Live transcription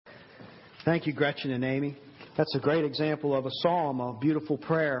Thank you, Gretchen and Amy. That's a great example of a psalm, a beautiful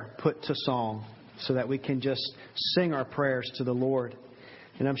prayer put to song, so that we can just sing our prayers to the Lord.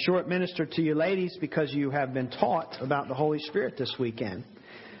 And I'm sure it ministered to you ladies because you have been taught about the Holy Spirit this weekend.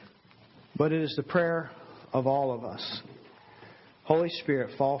 But it is the prayer of all of us. Holy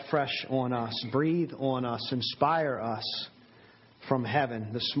Spirit, fall fresh on us, breathe on us, inspire us from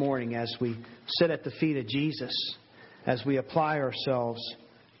heaven this morning as we sit at the feet of Jesus, as we apply ourselves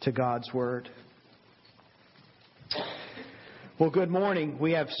to God's Word. Well, good morning.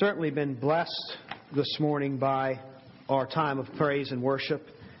 We have certainly been blessed this morning by our time of praise and worship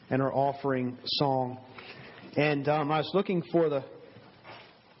and our offering song. And I was looking for the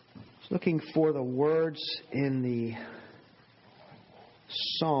words in the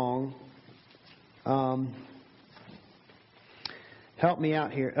song. Help me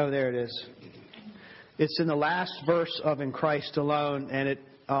out here. Oh, there it is. It's in the last verse of "In Christ Alone," and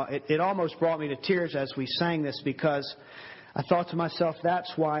it almost brought me to tears as we sang this, because I thought to myself,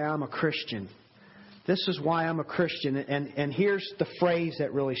 that's why I'm a Christian. This is why I'm a Christian. And here's the phrase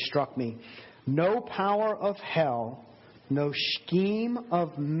that really struck me. No power of hell, no scheme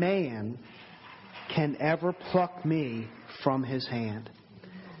of man can ever pluck me from His hand.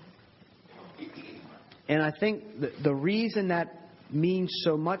 And I think the reason that means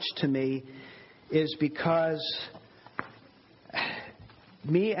so much to me is because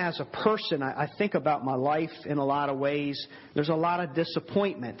me as a person, I think about my life in a lot of ways. There's a lot of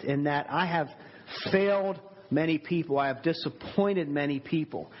disappointment in that I have failed many people. I have disappointed many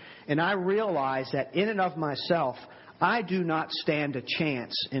people. And I realize that in and of myself, I do not stand a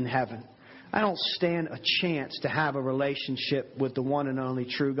chance in heaven. I don't stand a chance to have a relationship with the one and only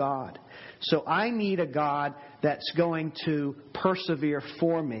true God. So I need a God that's going to persevere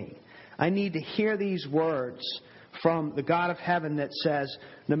for me. I need to hear these words from the God of heaven that says,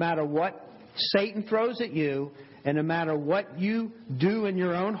 no matter what Satan throws at you, and no matter what you do in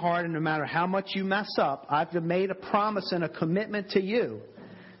your own heart, and no matter how much you mess up, I've made a promise and a commitment to you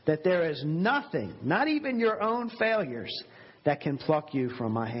that there is nothing, not even your own failures, that can pluck you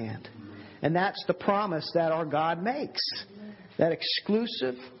from my hand. And that's the promise that our God makes. That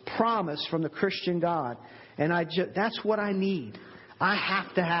exclusive promise from the Christian God. And that's what I need. I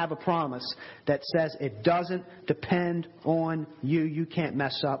have to have a promise that says it doesn't depend on you. You can't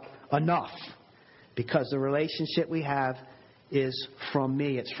mess up enough. Because the relationship we have is from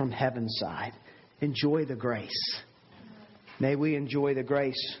me. It's from heaven's side. Enjoy the grace. May we enjoy the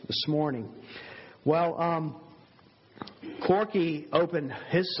grace this morning. Well, Corky opened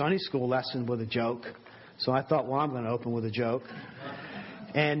his Sunday school lesson with a joke. So I thought, well, I'm going to open with a joke.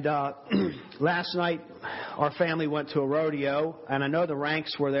 And last night, our family went to a rodeo, and I know the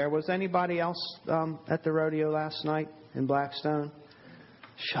Ranks were there. Was anybody else at the rodeo last night in Blackstone?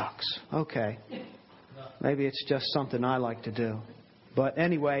 Shucks. Okay. Maybe it's just something I like to do. But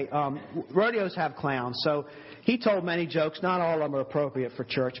anyway, rodeos have clowns. So he told many jokes. Not all of them are appropriate for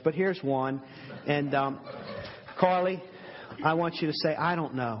church, but here's one. And Carly, I want you to say, I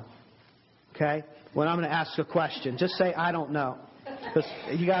don't know. Okay? When I'm going to ask a question, just say, I don't know. Because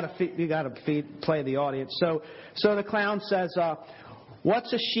you got to play the audience. So the clown says,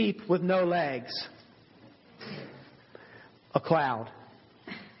 what's a sheep with no legs? A cloud.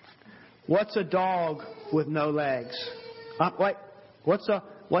 What's a dog with no legs? Wait, what's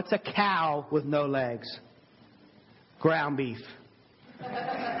a cow with no legs? Ground beef.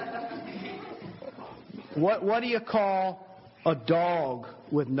 What do you call a dog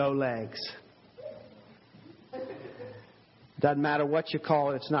with no legs? Doesn't matter what you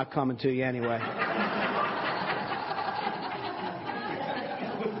call it, it's not coming to you anyway.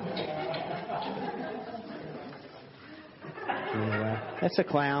 Anyway, that's a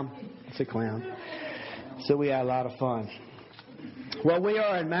clown. It's a clown. So we had a lot of fun. Well, we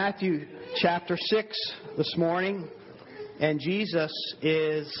are in Matthew chapter 6 this morning, and Jesus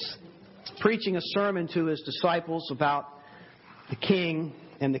is preaching a sermon to His disciples about the King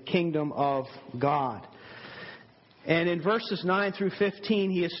and the kingdom of God. And in verses 9 through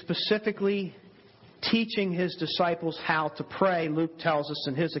 15, He is specifically teaching His disciples how to pray. Luke tells us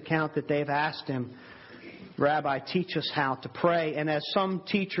in his account that they've asked Him, Rabbi, teach us how to pray. And as some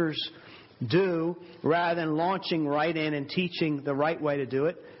teachers do, rather than launching right in and teaching the right way to do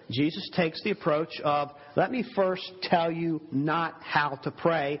it, Jesus takes the approach of, let me first tell you not how to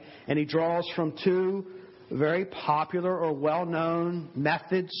pray. And He draws from two very popular or well-known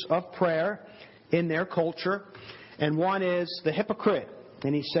methods of prayer in their culture. And one is the hypocrite.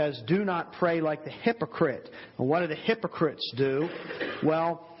 And He says, do not pray like the hypocrite. And what do the hypocrites do?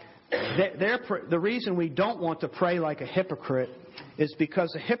 Well, the reason we don't want to pray like a hypocrite is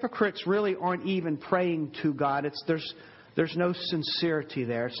because the hypocrites really aren't even praying to God. There's no sincerity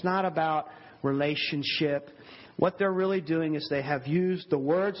there. It's not about relationship. What they're really doing is they have used the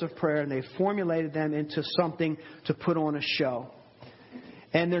words of prayer and they've formulated them into something to put on a show.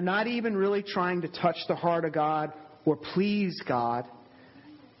 And they're not even really trying to touch the heart of God or please God.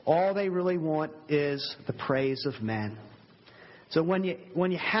 All they really want is the praise of men. So when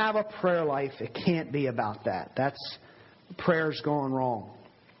you have a prayer life, it can't be about that. Prayer's gone wrong.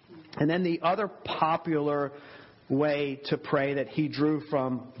 And then the other popular way to pray that he drew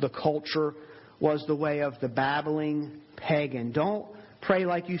from the culture was the way of the babbling pagan. Don't pray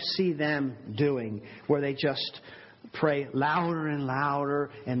like you see them doing, where they just pray louder and louder,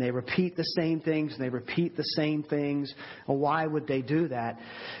 and they repeat the same things, and they repeat the same things. Well, why would they do that?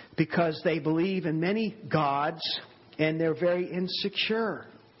 Because they believe in many gods, and they're very insecure.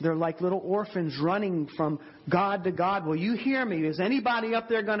 They're like little orphans running from God to God. Will you hear me? Is anybody up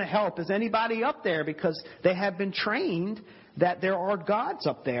there going to help? Is anybody up there? Because they have been trained that there are gods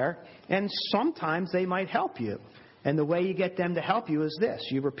up there, and sometimes they might help you. And the way you get them to help you is this.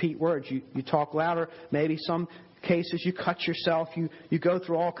 You repeat words. You talk louder. Maybe some cases you cut yourself. You go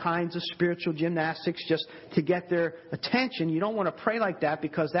through all kinds of spiritual gymnastics just to get their attention. You don't want to pray like that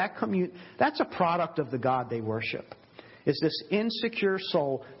because that's a product of the God they worship. It's this insecure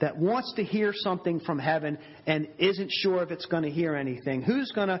soul that wants to hear something from heaven and isn't sure if it's going to hear anything.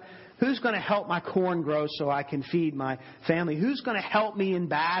 Who's going to help my corn grow so I can feed my family? Who's going to help me in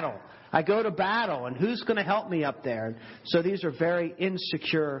battle? I go to battle, and who's going to help me up there? So these are very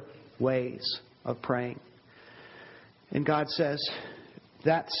insecure ways of praying. And God says,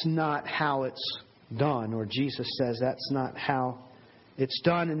 that's not how it's done. Or Jesus says, that's not how it's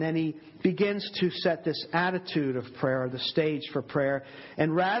done. And then he begins to set this attitude of prayer, the stage for prayer.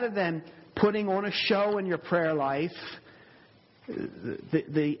 And rather than putting on a show in your prayer life,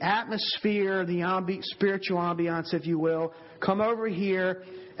 the atmosphere, the spiritual ambiance, if you will, come over here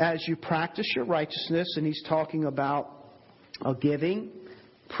as you practice your righteousness. And he's talking about giving,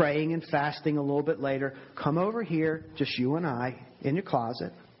 praying, and fasting a little bit later. Come over here, just you and I, in your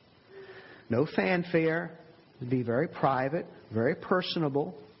closet. No fanfare. Be very private, very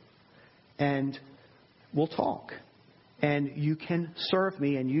personable, and we'll talk. And you can serve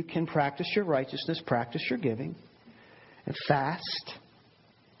me, and you can practice your righteousness, practice your giving, and fast.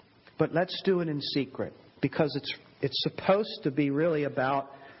 But let's do it in secret, because it's supposed to be really about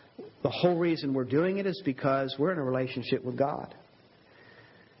the whole reason we're doing it is because we're in a relationship with God.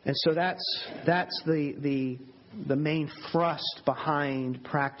 And so that's the main thrust behind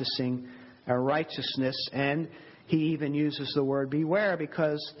practicing our righteousness. And he even uses the word beware,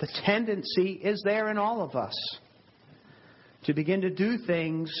 because the tendency is there in all of us to begin to do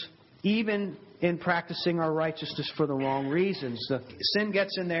things even in practicing our righteousness for the wrong reasons. The sin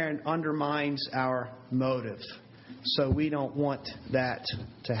gets in there and undermines our motive. So we don't want that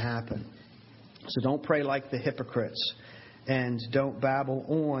to happen. So don't pray like the hypocrites, and don't babble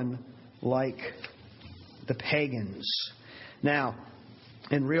on like the pagans. Now,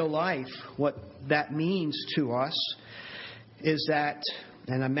 in real life, what that means to us is that,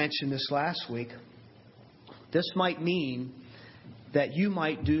 and I mentioned this last week, this might mean that you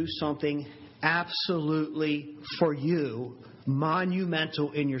might do something absolutely, for you,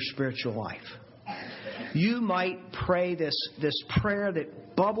 monumental in your spiritual life. You might pray this prayer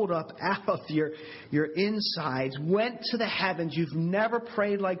that bubbled up out of your insides, went to the heavens. You've never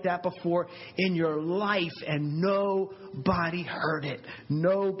prayed like that before in your life, and nobody heard it.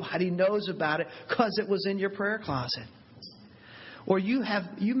 Nobody knows about it because it was in your prayer closet. Or you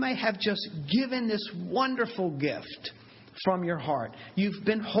may have just given this wonderful gift from your heart. You've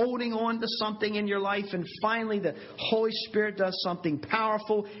been holding on to something in your life, and finally the Holy Spirit does something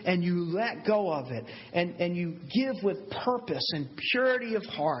powerful, and you let go of it. And you give with purpose and purity of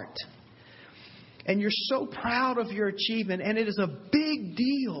heart. And you're so proud of your achievement, and it is a big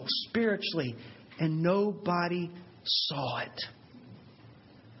deal spiritually, and nobody saw it.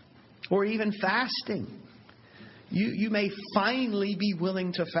 Or even fasting. You may finally be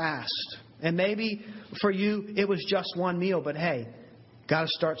willing to fast. And maybe for you, it was just one meal. But hey, got to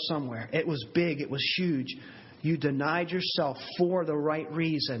start somewhere. It was big. It was huge. You denied yourself for the right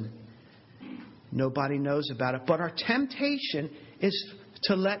reason. Nobody knows about it. But our temptation is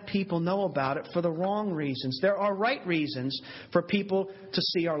to let people know about it for the wrong reasons. There are right reasons for people to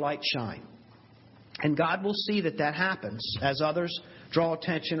see our light shine. And God will see that happens as others draw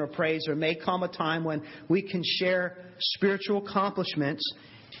attention or praise. There may come a time when we can share spiritual accomplishments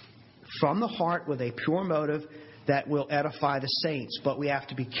from the heart with a pure motive that will edify the saints. But we have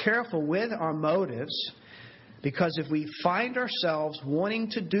to be careful with our motives, Because if we find ourselves wanting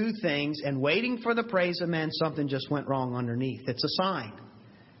to do things and waiting for the praise of men, something just went wrong underneath. It's a sign.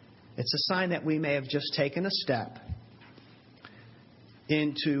 It's a sign that we may have just taken a step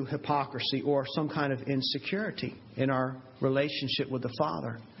into hypocrisy or some kind of insecurity in our relationship with the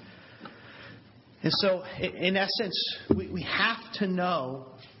Father. And so, in essence, we have to know,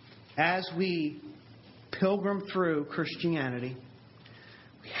 as we pilgrim through Christianity,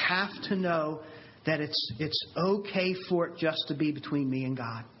 we have to know that it's okay for it just to be between me and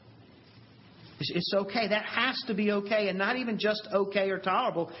God. It's okay. That has to be okay. And not even just okay or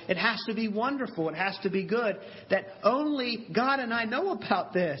tolerable. It has to be wonderful. It has to be good. That only God and I know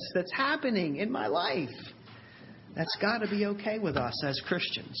about this that's happening in my life. That's got to be okay with us as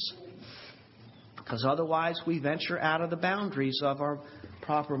Christians. Because otherwise we venture out of the boundaries of our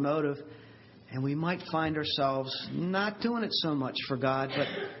proper motive. And we might find ourselves not doing it so much for God, but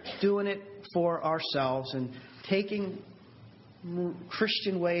doing it for ourselves and taking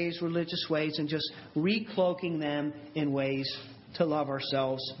Christian ways, religious ways, and just recloaking them in ways to love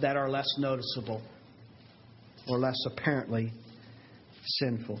ourselves that are less noticeable or less apparently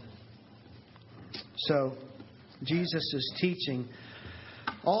sinful. So, Jesus is teaching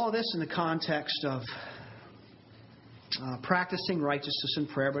all of this in the context of practicing righteousness in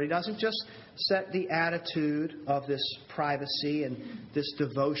prayer, but He doesn't just set the attitude of this privacy and this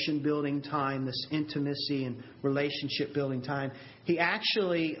devotion-building time, this intimacy and relationship-building time. He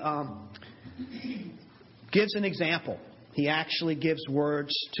actually gives an example. He actually gives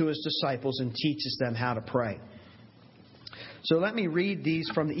words to His disciples and teaches them how to pray. So let me read these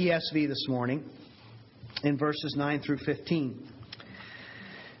from the ESV this morning in verses 9 through 15.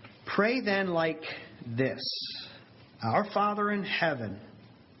 Pray then like this: Our Father in heaven,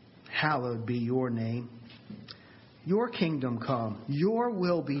 hallowed be your name. Your kingdom come, your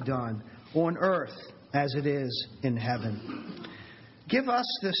will be done on earth as it is in heaven. Give us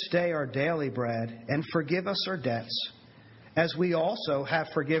this day our daily bread, and forgive us our debts, as we also have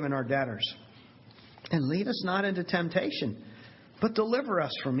forgiven our debtors. And lead us not into temptation, but deliver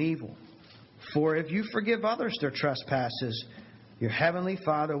us from evil. For if you forgive others their trespasses, your heavenly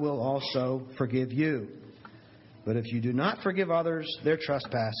Father will also forgive you. But if you do not forgive others their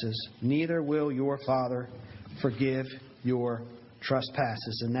trespasses, neither will your Father forgive your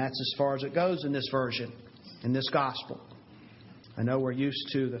trespasses. And that's as far as it goes in this version, in this gospel. I know we're used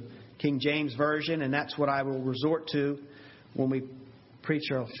to the King James Version, and that's what I will resort to when we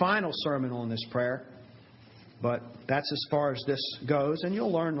preach our final sermon on this prayer. But that's as far as this goes, and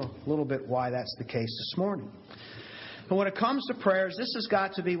you'll learn a little bit why that's the case this morning. And when it comes to prayers, this has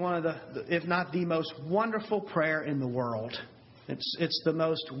got to be one of the, if not the most wonderful prayer in the world. It's the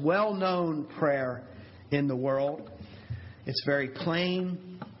most well-known prayer in the world. It's very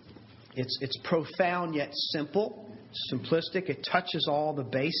plain. It's profound yet simple. It's simplistic. It touches all the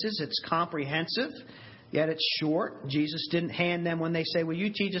bases. It's comprehensive, yet it's short. Jesus didn't hand them, when they say, will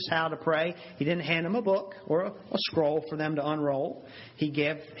you teach us how to pray? He didn't hand them a book or a scroll for them to unroll. He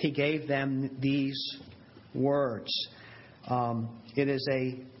gave them these words.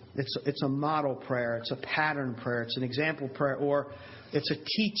 It's a model prayer. It's a pattern prayer. It's an example prayer, or it's a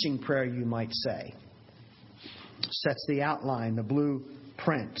teaching prayer, you might say. Sets the outline, the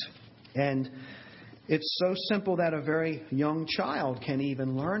blueprint. And it's so simple that a very young child can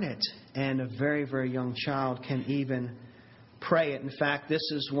even learn it. And a very, very young child can even pray it. In fact, this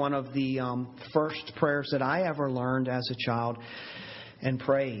is one of the first prayers that I ever learned as a child and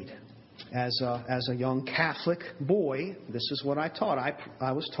prayed. As a young Catholic boy, this is what I taught.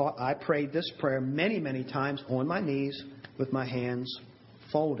 I prayed this prayer many, many times on my knees with my hands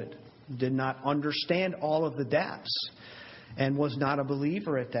folded. Did not understand all of the depths and was not a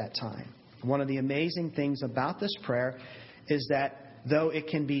believer at that time. One of the amazing things about this prayer is that though it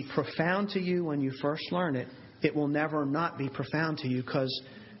can be profound to you when you first learn it, it will never not be profound to you because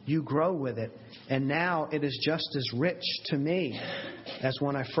you grow with it. And now it is just as rich to me as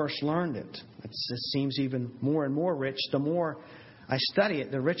when I first learned it. It seems even more and more rich. The more I study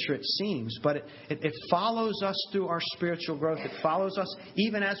it, the richer it seems. But it follows us through our spiritual growth. It follows us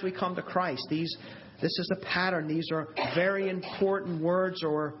even as we come to Christ. This is a pattern. These are very important words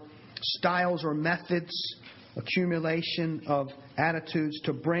or styles or methods, accumulation of attitudes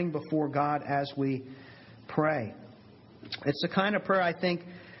to bring before God as we pray. It's the kind of prayer, I think,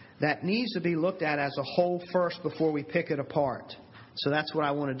 that needs to be looked at as a whole first before we pick it apart. So that's what I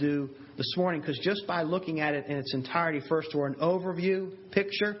want to do this morning, because just by looking at it in its entirety first, or an overview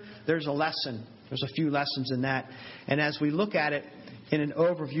picture, there's a lesson. There's a few lessons in that. And as we look at it in an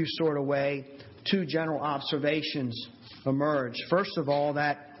overview sort of way, two general observations emerge. First of all,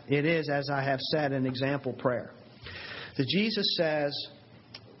 that it is, as I have said, an example prayer. So Jesus says,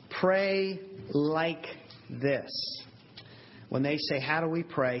 pray like this. When they say, how do we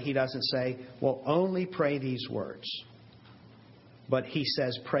pray? He doesn't say, well, only pray these words. But he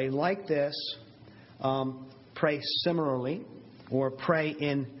says, pray like this, pray similarly, or pray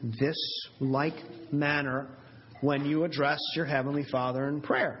in this like manner when you address your Heavenly Father in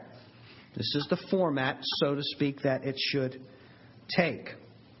prayer. This is the format, so to speak, that it should take.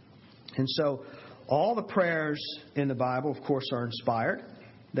 And so all the prayers in the Bible, of course, are inspired.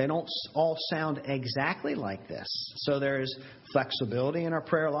 They don't all sound exactly like this. So there is flexibility in our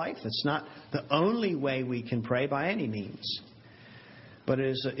prayer life. It's not the only way we can pray by any means. But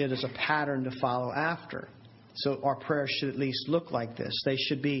it is a pattern to follow after. So our prayers should at least look like this. They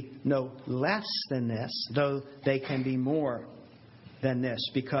should be no less than this, though they can be more than this,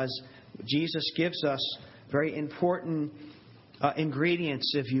 because Jesus gives us very important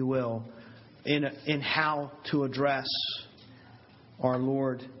ingredients, if you will, in how to address our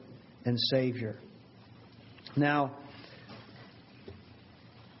Lord and Savior. Now,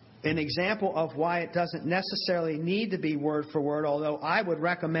 an example of why it doesn't necessarily need to be word for word, although I would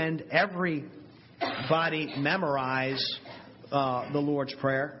recommend everybody memorize the Lord's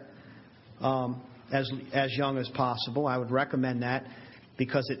Prayer as young as possible. I would recommend that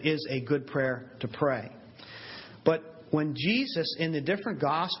because it is a good prayer to pray. But when Jesus, in the different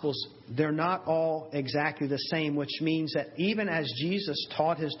Gospels, they're not all exactly the same, which means that even as Jesus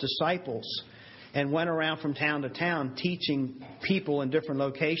taught His disciples and went around from town to town teaching people in different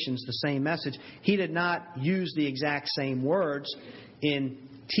locations the same message, He did not use the exact same words in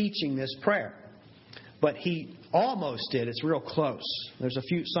teaching this prayer. But He almost did. It's real close. There's a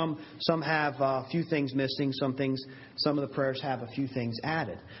few. Some have a few things missing. Some of the prayers have a few things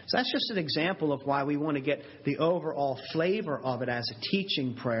added. So that's just an example of why we want to get the overall flavor of it as a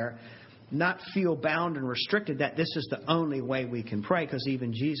teaching prayer, not feel bound and restricted that this is the only way we can pray, because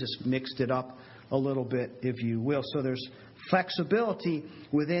even Jesus mixed it up a little bit, if you will. So there's flexibility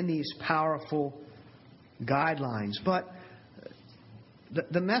within these powerful guidelines. But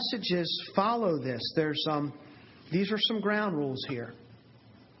the messages follow this. These are some ground rules here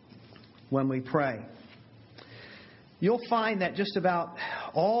when we pray. You'll find that just about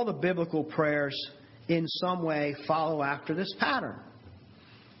all the biblical prayers in some way follow after this pattern.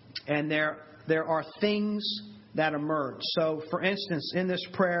 And there are things that emerge. So, for instance, in this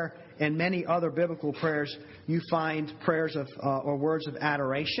prayer and many other biblical prayers, you find prayers of or words of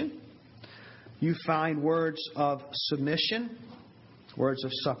adoration. You find words of submission, words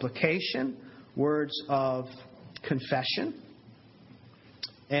of supplication, words of confession,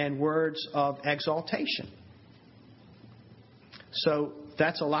 and words of exaltation. So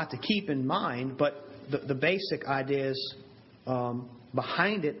that's a lot to keep in mind, but the basic ideas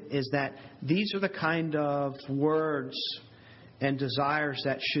behind it is that these are the kind of words and desires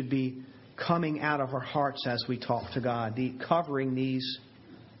that should be coming out of our hearts as we talk to God, covering these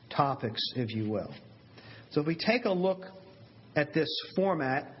topics, if you will. So if we take a look at this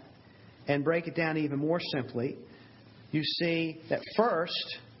format and break it down even more simply, you see that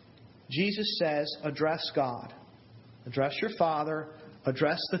first, Jesus says, address God. Address your Father.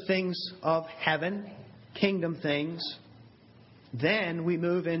 Address the things of heaven, kingdom things. Then we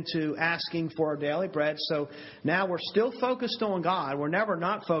move into asking for our daily bread. So now we're still focused on God. We're never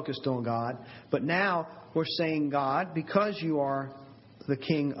not focused on God. But now we're saying, God, because you are the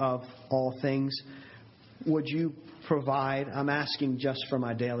King of all things, would you provide? I'm asking just for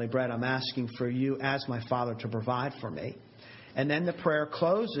my daily bread. I'm asking for you as my Father to provide for me. And then the prayer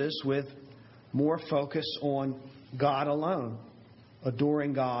closes with more focus on God alone,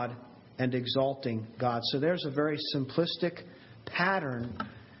 adoring God and exalting God. So there's a very simplistic pattern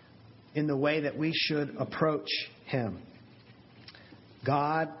in the way that we should approach Him.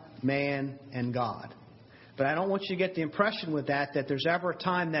 God, man, and God. But I don't want you to get the impression with that there's ever a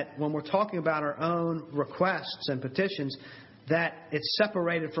time that when we're talking about our own requests and petitions, that it's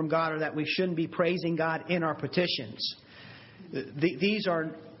separated from God, or that we shouldn't be praising God in our petitions. These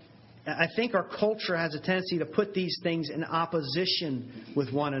are, I think our culture has a tendency to put these things in opposition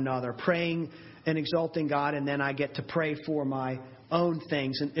with one another, praying and exalting God, and then I get to pray for my own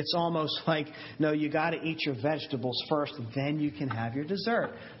things. And it's almost like, no, you got to eat your vegetables first, and then you can have your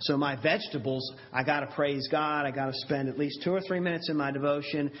dessert. So my vegetables, I got to praise God. I got to spend at least 2 or 3 minutes in my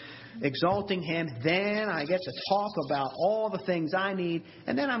devotion exalting Him. Then I get to talk about all the things I need,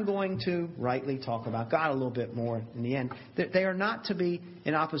 and then I'm going to rightly talk about God a little bit more in the end. They are not to be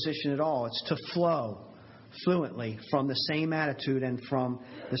in opposition at all. It's to flow fluently from the same attitude and from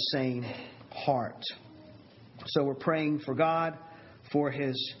the same heart. So we're praying for God, for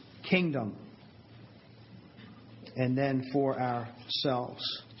His kingdom, and then for ourselves.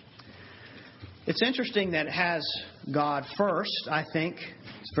 It's interesting that it has God first, I think.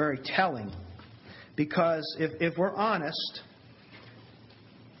 It's very telling. Because if we're honest,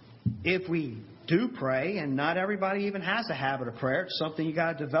 if we do pray, and not everybody even has a habit of prayer, it's something you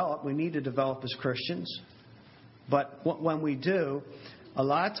got to develop. We need to develop as Christians. But when we do, a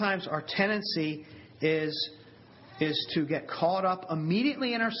lot of times our tendency is to get caught up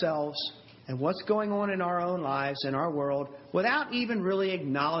immediately in ourselves and what's going on in our own lives, in our world, without even really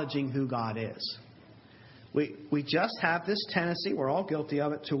acknowledging who God is. We just have this tendency, we're all guilty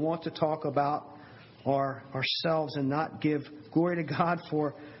of it, to want to talk about ourselves and not give glory to God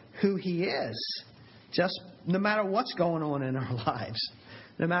for who He is. Just no matter what's going on in our lives,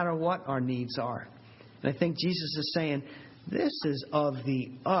 no matter what our needs are. And I think Jesus is saying, this is of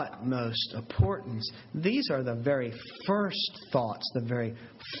the utmost importance. These are the very first thoughts, the very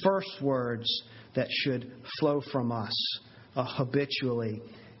first words that should flow from us habitually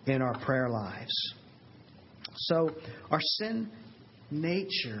in our prayer lives. So our sin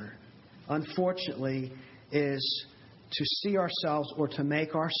nature, unfortunately, is to see ourselves or to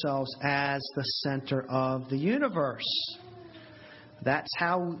make ourselves as the center of the universe. That's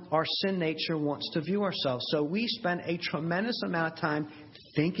how our sin nature wants to view ourselves. So we spend a tremendous amount of time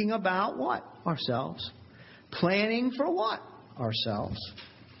thinking about what? Ourselves. Planning for what? Ourselves.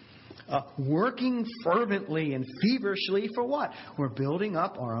 Working fervently and feverishly for what? We're building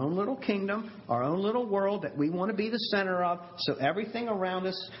up our own little kingdom, our own little world that we want to be the center of. So everything around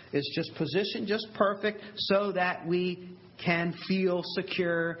us is just positioned just perfect so that we can feel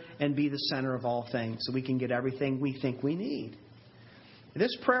secure and be the center of all things. So we can get everything we think we need.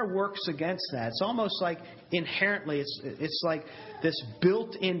 This prayer works against that. It's almost like inherently, it's like this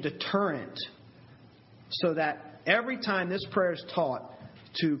built-in deterrent so that every time this prayer is taught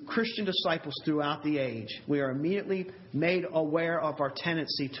to Christian disciples throughout the age, we are immediately made aware of our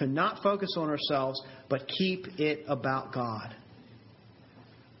tendency to not focus on ourselves, but keep it about God.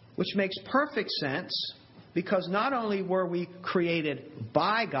 Which makes perfect sense, because not only were we created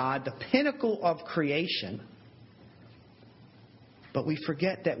by God, the pinnacle of creation, but we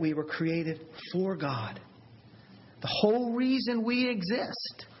forget that we were created for God. The whole reason we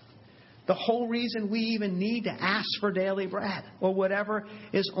exist, the whole reason we even need to ask for daily bread or whatever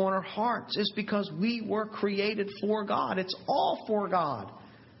is on our hearts is because we were created for God. It's all for God.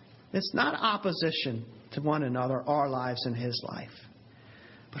 It's not opposition to one another, our lives and His life.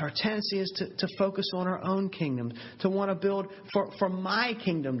 But our tendency is to focus on our own kingdom, to want to build for my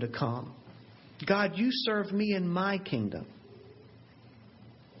kingdom to come. God, you serve me in my kingdom.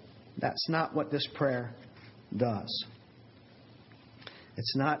 That's not what this prayer does.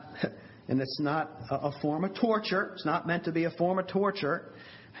 It's not, and it's not a form of torture. It's not meant to be a form of torture.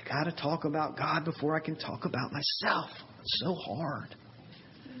 I got to talk about God before I can talk about myself. It's so hard.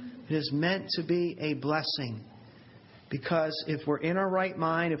 It is meant to be a blessing. Because if we're in our right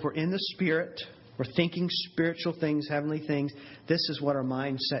mind, if we're in the Spirit, we're thinking spiritual things, heavenly things, this is what our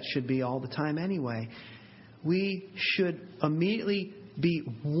mindset should be all the time anyway. We should immediately be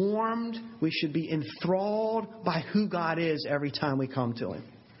warmed. We should be enthralled by who God is every time we come to Him.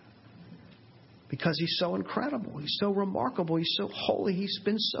 Because He's so incredible. He's so remarkable. He's so holy. He's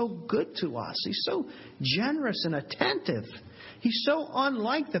been so good to us. He's so generous and attentive. He's so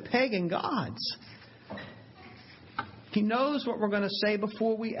unlike the pagan gods. He knows what we're going to say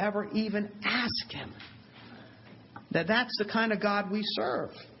before we ever even ask Him. That's the kind of God we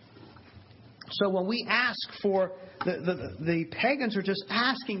serve. So when we ask for, the pagans are just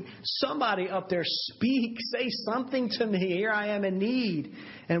asking somebody up there, speak, say something to me. Here I am in need.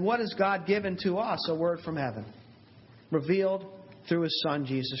 And what has God given to us? A word from heaven, revealed through His Son,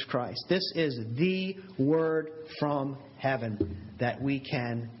 Jesus Christ. This is the word from heaven that we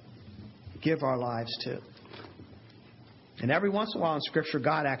can give our lives to. And every once in a while in Scripture,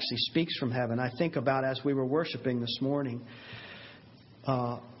 God actually speaks from heaven. I think about as we were worshiping this morning,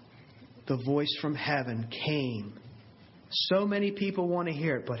 the voice from heaven came. So many people want to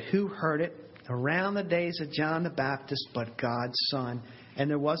hear it, but who heard it? Around the days of John the Baptist, but God's Son. And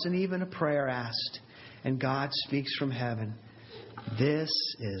there wasn't even a prayer asked. And God speaks from heaven. This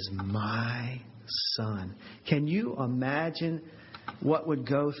is my Son. Can you imagine what would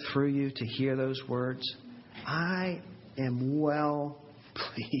go through you to hear those words? I am well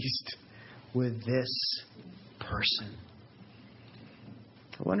pleased with this person.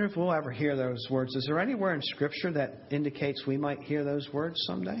 I wonder if we'll ever hear those words. Is there anywhere in Scripture that indicates we might hear those words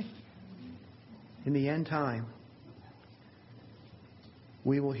someday? In the end time,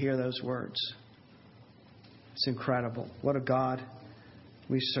 we will hear those words. It's incredible. What a God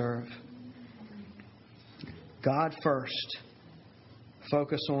we serve. God first.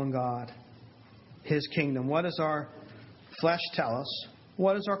 Focus on God. His kingdom. What does our flesh tell us?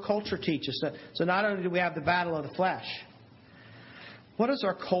 What does our culture teach us? So not only do we have the battle of the flesh, what is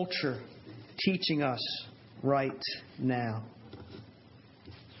our culture teaching us right now?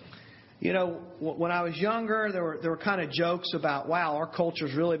 You know, when I was younger, there were kind of jokes about, wow, our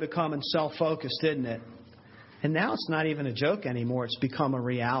culture's really becoming self-focused, isn't it? And now it's not even a joke anymore. It's become a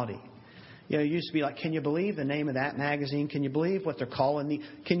reality. You know, it used to be like, can you believe the name of that magazine? Can you believe what they're calling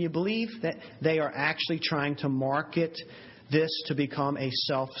Can you believe that they are actually trying to market this to become a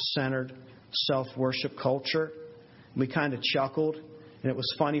self-centered, self-worship culture? We kind of chuckled, and it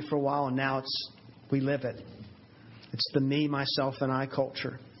was funny for a while, and now we live it. It's the me, myself, and I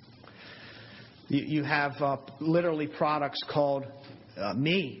culture. You have literally products called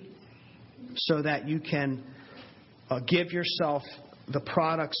Me, so that you can give yourself the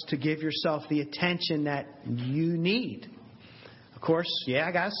products to give yourself the attention that you need. Of course, yeah,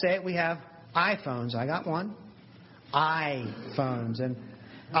 I got to say it, we have iPhones. I got one. iPhones. And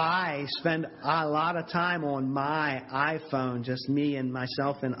I spend a lot of time on my iPhone, just me and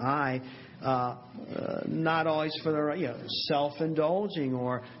myself and I. Not always for the self-indulging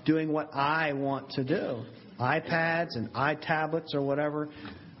or doing what I want to do. iPads and iTablets or whatever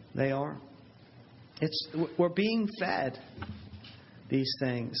they are. We're being fed these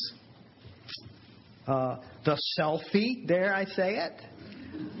things. The selfie, dare I say it?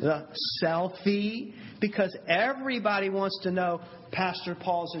 The selfie, because everybody wants to know Pastor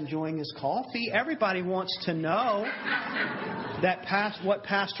Paul's enjoying his coffee. Everybody wants to know that what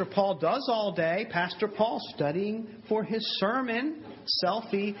Pastor Paul does all day. Pastor Paul studying for his sermon.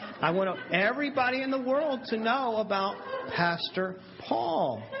 Selfie. I want everybody in the world to know about Pastor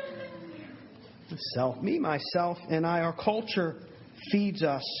Paul. Me, myself, and I. Our culture feeds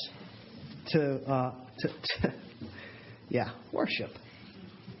us to worship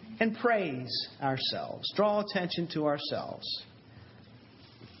and praise ourselves, draw attention to ourselves.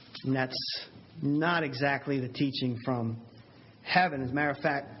 And that's not exactly the teaching from heaven. As a matter of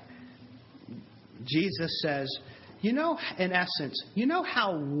fact, Jesus says, in essence, you know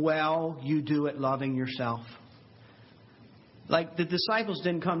how well you do at loving yourself? Like the disciples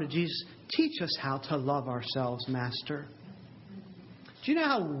didn't come to Jesus, teach us how to love ourselves, Master. Do you know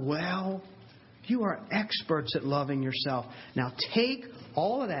how well you are experts at loving yourself? Now take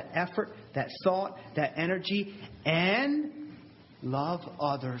all of that effort, that thought, that energy, and love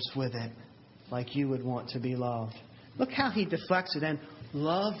others with it like you would want to be loved. Look how he deflects it. And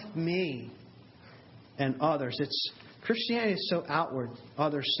love me and others. Christianity is so outward,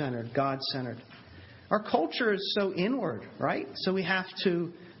 other-centered, God-centered. Our culture is so inward, right? So we have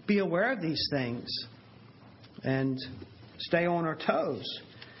to be aware of these things and stay on our toes,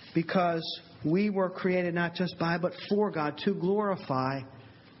 because we were created not just by but for God, to glorify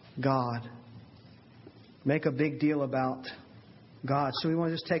God. Make a big deal about God. So we want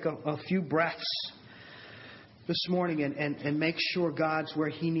to just take a few breaths this morning and make sure God's where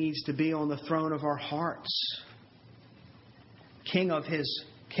He needs to be, on the throne of our hearts. King of His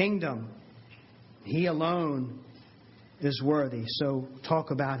kingdom. He alone is worthy. So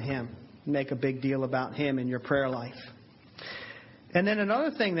talk about Him. Make a big deal about Him in your prayer life. And then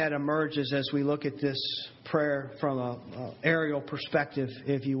another thing that emerges as we look at this prayer from an aerial perspective,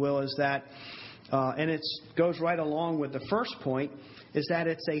 if you will, is that, and it goes right along with the first point, is that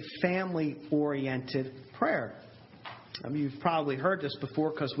it's a family-oriented prayer. I mean, you've probably heard this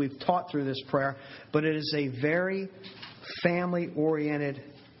before because we've taught through this prayer, but it is a very family-oriented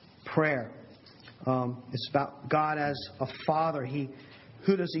prayer. It's about God as a father.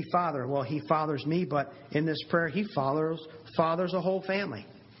 Who does He father? Well, He fathers me, but in this prayer, He fathers a whole family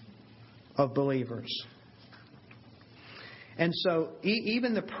of believers. And so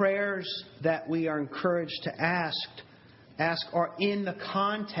even the prayers that we are encouraged to ask are in the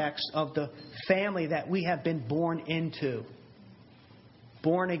context of the family that we have been born into.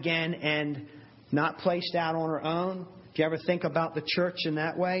 Born again and not placed out on our own. Do you ever think about the church in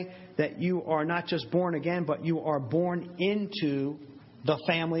that way? That you are not just born again, but you are born into the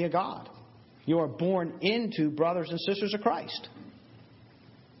family of God. You are born into brothers and sisters of Christ.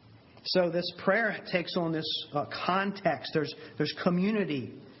 So this prayer takes on this context. There's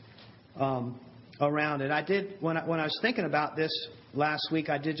community around it. I did when I was thinking about this last week.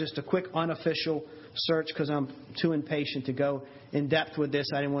 I did just a quick unofficial search because I'm too impatient to go in depth with this.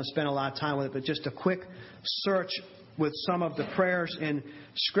 I didn't want to spend a lot of time with it, but just a quick search with some of the prayers in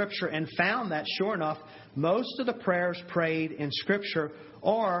Scripture, and found that, sure enough, most of the prayers prayed in Scripture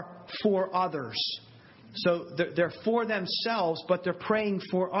are for others. So they're for themselves, but they're praying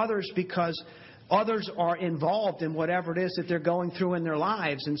for others because others are involved in whatever it is that they're going through in their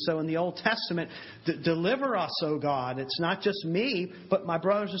lives. And so in the Old Testament, deliver us, O God. It's not just me, but my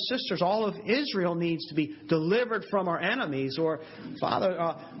brothers and sisters. All of Israel needs to be delivered from our enemies. Or,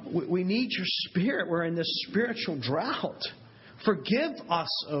 Father, we need your Spirit. We're in this spiritual drought. Forgive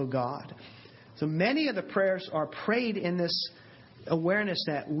us, O God. So many of the prayers are prayed in this awareness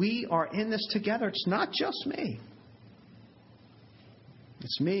that we are in this together. It's not just me.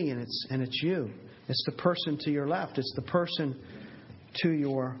 It's me and it's you. It's the person to your left. It's the person to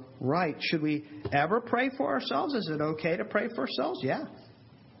your right. Should we ever pray for ourselves? Is it okay to pray for ourselves? Yeah.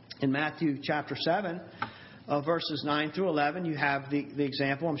 In Matthew chapter 7, verses 9 through 11, you have the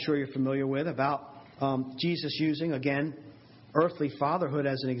example I'm sure you're familiar with about Jesus using, again, earthly fatherhood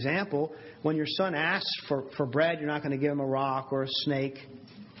as an example. When your son asks for bread, you're not going to give him a rock or a snake.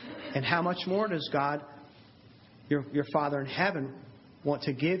 And how much more does God, your Father in heaven, want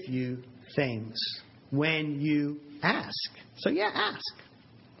to give you things when you ask? So yeah, ask.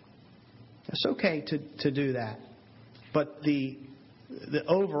 It's okay to do that. But the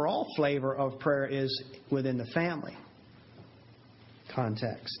overall flavor of prayer is within the family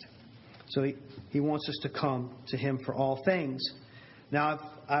context. So he wants us to come to Him for all things.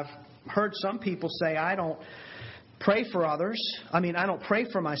 Now, I've heard some people say, I don't pray for others. I don't pray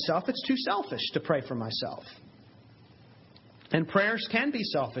for myself. It's too selfish to pray for myself. And prayers can be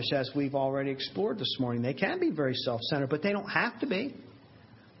selfish, as we've already explored this morning. They can be very self-centered, but they don't have to be.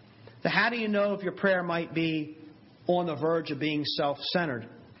 So how do you know if your prayer might be on the verge of being self-centered?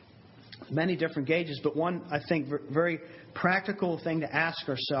 Many different gauges, but one, I think, very practical thing to ask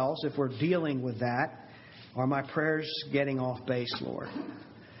ourselves if we're dealing with that, are my prayers getting off base, Lord?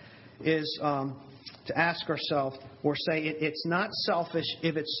 Is to ask ourselves, or say it's not selfish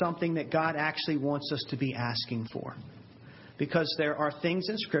if it's something that God actually wants us to be asking for. Because there are things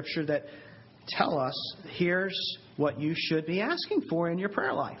in Scripture that tell us, here's what you should be asking for in your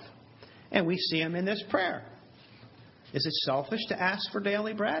prayer life. And we see them in this prayer. Is it selfish to ask for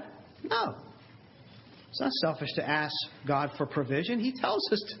daily bread? No. It's not selfish to ask God for provision. He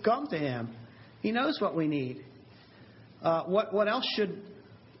tells us to come to Him. He knows what we need. What else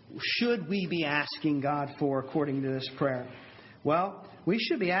should we be asking God for according to this prayer? Well, we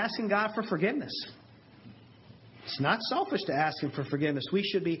should be asking God for forgiveness. It's not selfish to ask Him for forgiveness. We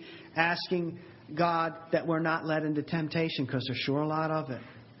should be asking God that we're not led into temptation, because there's sure a lot of it.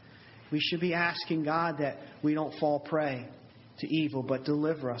 We should be asking God that we don't fall prey to evil, but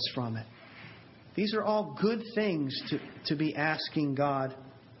deliver us from it. These are all good things to be asking God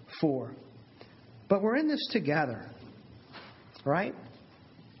for. But we're in this together, right?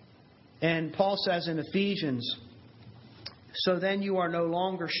 And Paul says in Ephesians, so then you are no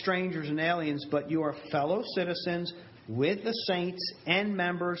longer strangers and aliens, but you are fellow citizens with the saints and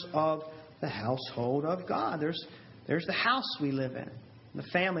members of the household of God. There's the house we live in, the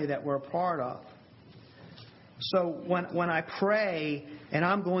family that we're a part of. So when I pray and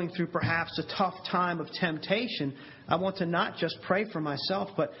I'm going through perhaps a tough time of temptation, I want to not just pray for myself,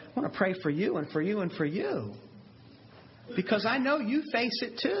 but I want to pray for you and for you and for you. Because I know you face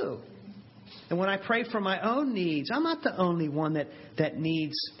it too. And when I pray for my own needs, I'm not the only one that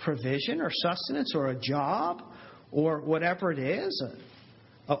needs provision or sustenance or a job or whatever it is,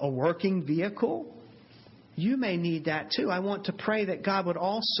 a working vehicle. You may need that too. I want to pray that God would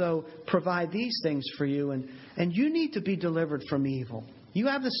also provide these things for you. And you need to be delivered from evil. You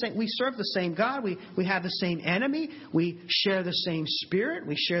have the same. We serve the same God. We have the same enemy. We share the same spirit.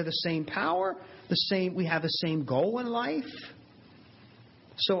 We share the same power. We have the same goal in life.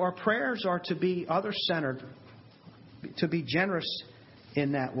 So our prayers are to be other-centered, to be generous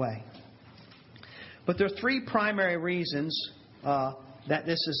in that way. But there are three primary reasons that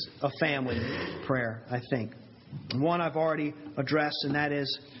this is a family prayer, I think. One I've already addressed, and that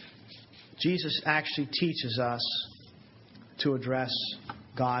is Jesus actually teaches us to address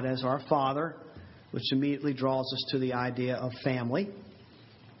God as our Father, which immediately draws us to the idea of family.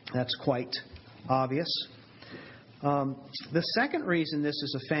 That's quite obvious. The second reason this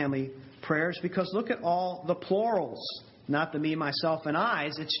is a family prayer is because look at all the plurals, not the me, myself, and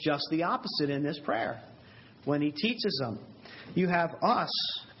I's. It's just the opposite in this prayer when he teaches them. You have us,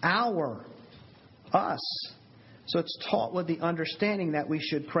 our, us. So it's taught with the understanding that we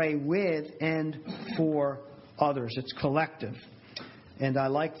should pray with and for others. It's collective. And I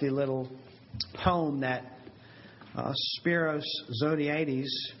like the little poem that Spiros Zodhiates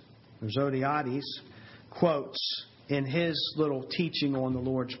quotes in his little teaching on the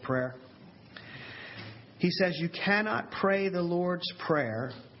Lord's Prayer. He says, "You cannot pray the Lord's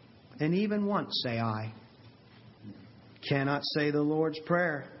Prayer and even once say I, cannot say the Lord's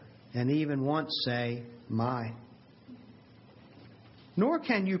Prayer and even once say, mine. Nor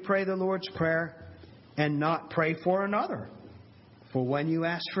can you pray the Lord's Prayer and not pray for another. For when you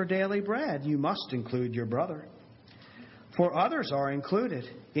ask for daily bread, you must include your brother. For others are included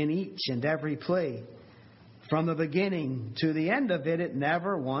in each and every plea. From the beginning to the end of it, it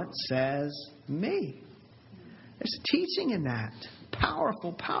never once says, me. There's teaching in that.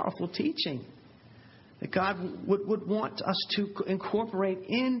 Powerful, powerful teaching that God would want us to incorporate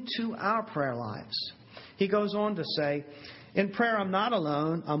into our prayer lives. He goes on to say, in prayer I'm not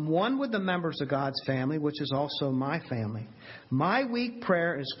alone. I'm one with the members of God's family, which is also my family. My weak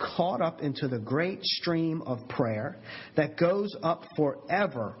prayer is caught up into the great stream of prayer that goes up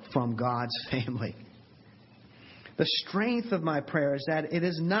forever from God's family. The strength of my prayer is that it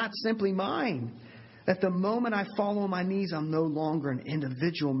is not simply mine. At the moment I fall on my knees, I'm no longer an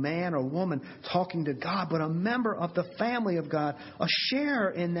individual man or woman talking to God, but a member of the family of God, a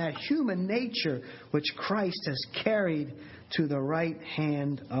sharer in that human nature which Christ has carried to the right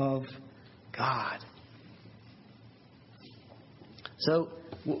hand of God. So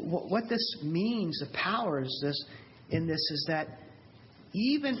what this means, the power is that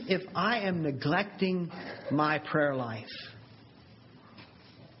even if I am neglecting my prayer life,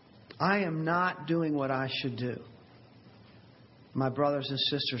 I am not doing what I should do. My brothers and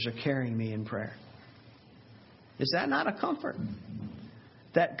sisters are carrying me in prayer. Is that not a comfort?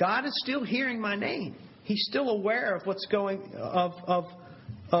 That God is still hearing my name. He's still aware of what's going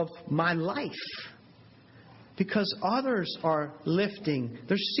of my life. Because others are lifting.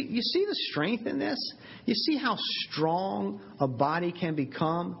 You see the strength in this? You see how strong a body can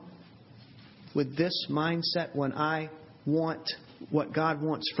become with this mindset when I want what God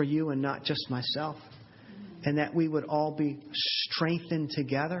wants for you and not just myself. And that we would all be strengthened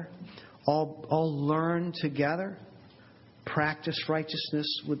together, all learn together, practice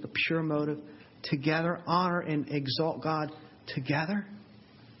righteousness with the pure motive together, honor and exalt God together.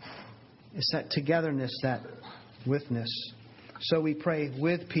 It's that togetherness, that witness. So we pray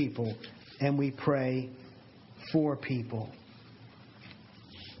with people and we pray for people.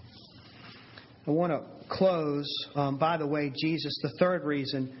 I want to close. By the way, Jesus, the third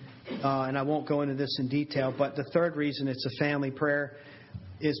reason, and I won't go into this in detail, but the third reason it's a family prayer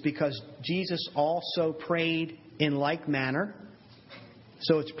is because Jesus also prayed in like manner.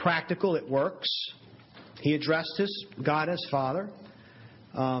 So it's practical, it works. He addressed his God as Father.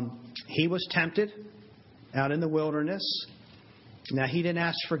 He was tempted out in the wilderness. Now, he didn't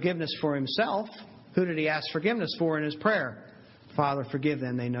ask forgiveness for himself. Who did he ask forgiveness for in his prayer? Father, forgive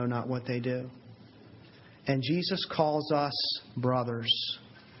them, they know not what they do. And Jesus calls us brothers.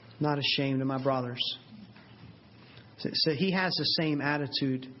 Not ashamed of my brothers. So he has the same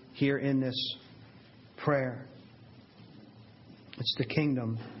attitude here in this prayer. It's the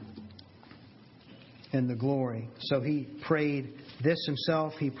kingdom and the glory. So he prayed this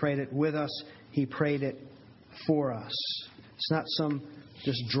himself. He prayed it with us. He prayed it for us. It's not some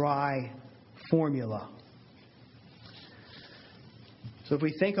just dry formula. So if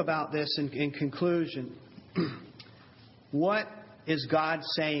we think about this in conclusion, what is God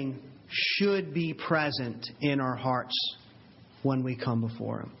saying should be present in our hearts when we come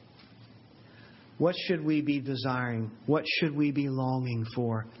before Him? What should we be desiring? What should we be longing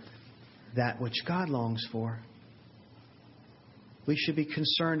for? That which God longs for. We should be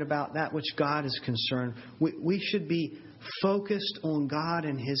concerned about that which God is concerned. We should be focused on God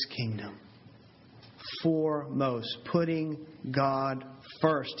and His kingdom. Foremost, putting God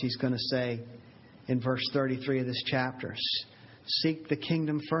first, He's going to say in verse 33 of this chapter. Seek the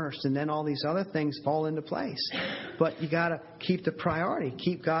kingdom first, and then all these other things fall into place. But you got to keep the priority.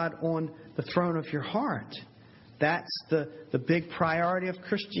 Keep God on the throne of your heart. That's the big priority of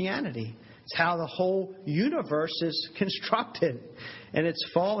Christianity. It's how the whole universe is constructed. And it's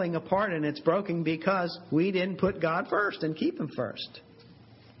falling apart and it's broken because we didn't put God first and keep Him first.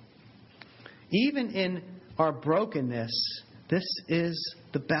 Even in our brokenness, this is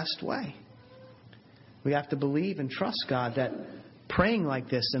the best way. We have to believe and trust God that praying like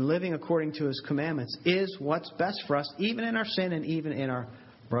this and living according to His commandments is what's best for us, even in our sin and even in our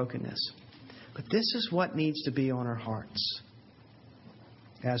brokenness. But this is what needs to be on our hearts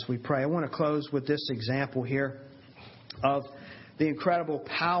as we pray. I want to close with this example here of the incredible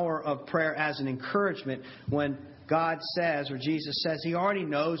power of prayer as an encouragement when God says, or Jesus says, He already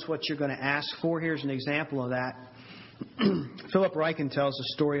knows what you're going to ask for. Here's an example of that. Philip Ryken tells a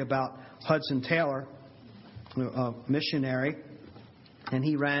story about Hudson Taylor, a missionary, and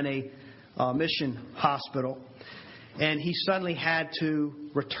he ran a mission hospital. And he suddenly had to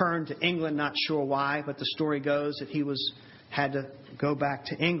return to England, not sure why, but the story goes that he had to go back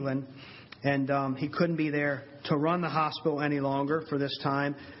to England. And he couldn't be there to run the hospital any longer for this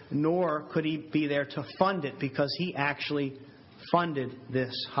time, nor could he be there to fund it, because he actually funded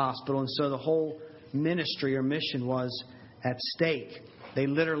this hospital. And so the whole ministry or mission was at stake. They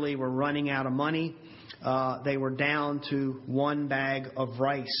literally were running out of money. They were down to one bag of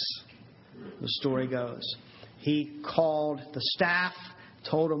rice, the story goes. He called the staff,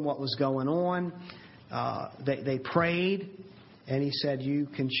 told them what was going on. They prayed, and he said, you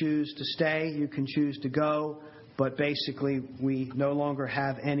can choose to stay, you can choose to go, but basically we no longer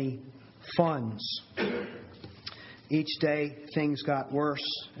have any funds. Each day things got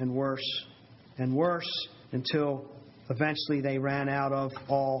worse and worse and worse until eventually they ran out of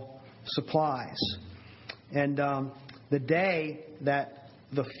all supplies. And the day that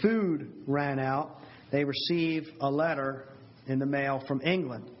the food ran out, they received a letter in the mail from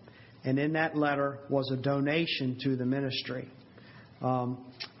England. And in that letter was a donation to the ministry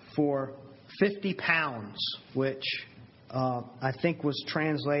for £50, which I think was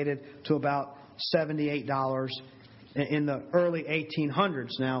translated to about $78 in the early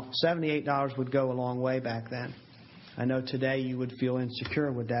 1800s. Now, $78 would go a long way back then. I know today you would feel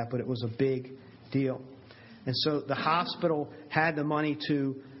insecure with that, but it was a big deal. And so the hospital had the money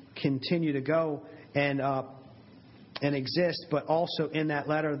to continue to go and exist, but also in that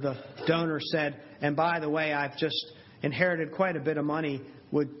letter the donor said, and by the way, I've just inherited quite a bit of money.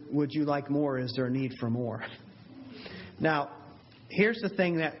 Would you like more? Is there a need for more? Now, here's the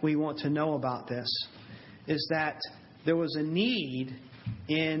thing that we want to know about this, is that there was a need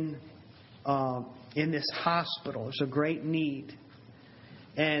in this hospital. There's a great need.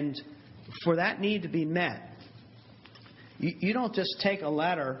 And for that need to be met, you don't just take a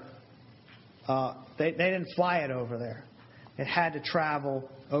letter. They didn't fly it over there. It had to travel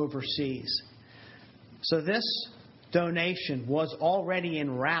overseas. So this donation was already en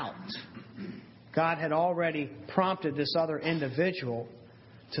route. God had already prompted this other individual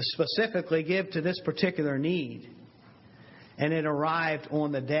to specifically give to this particular need. And it arrived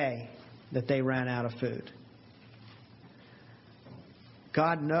on the day that they ran out of food.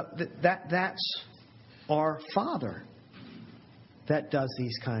 God that's our Father that does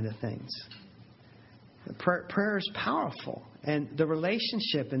these kind of things. Prayer is powerful, and the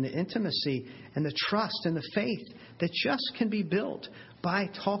relationship and the intimacy and the trust and the faith that just can be built by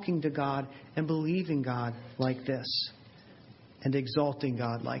talking to God and believing God like this and exalting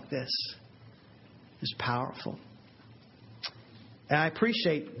God like this is powerful. And I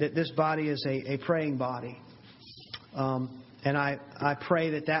appreciate that this body is a praying body. And I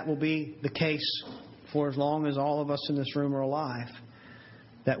pray that will be the case for as long as all of us in this room are alive,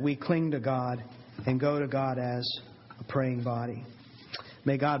 that we cling to God and go to God as a praying body.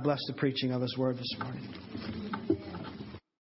 May God bless the preaching of His Word this morning.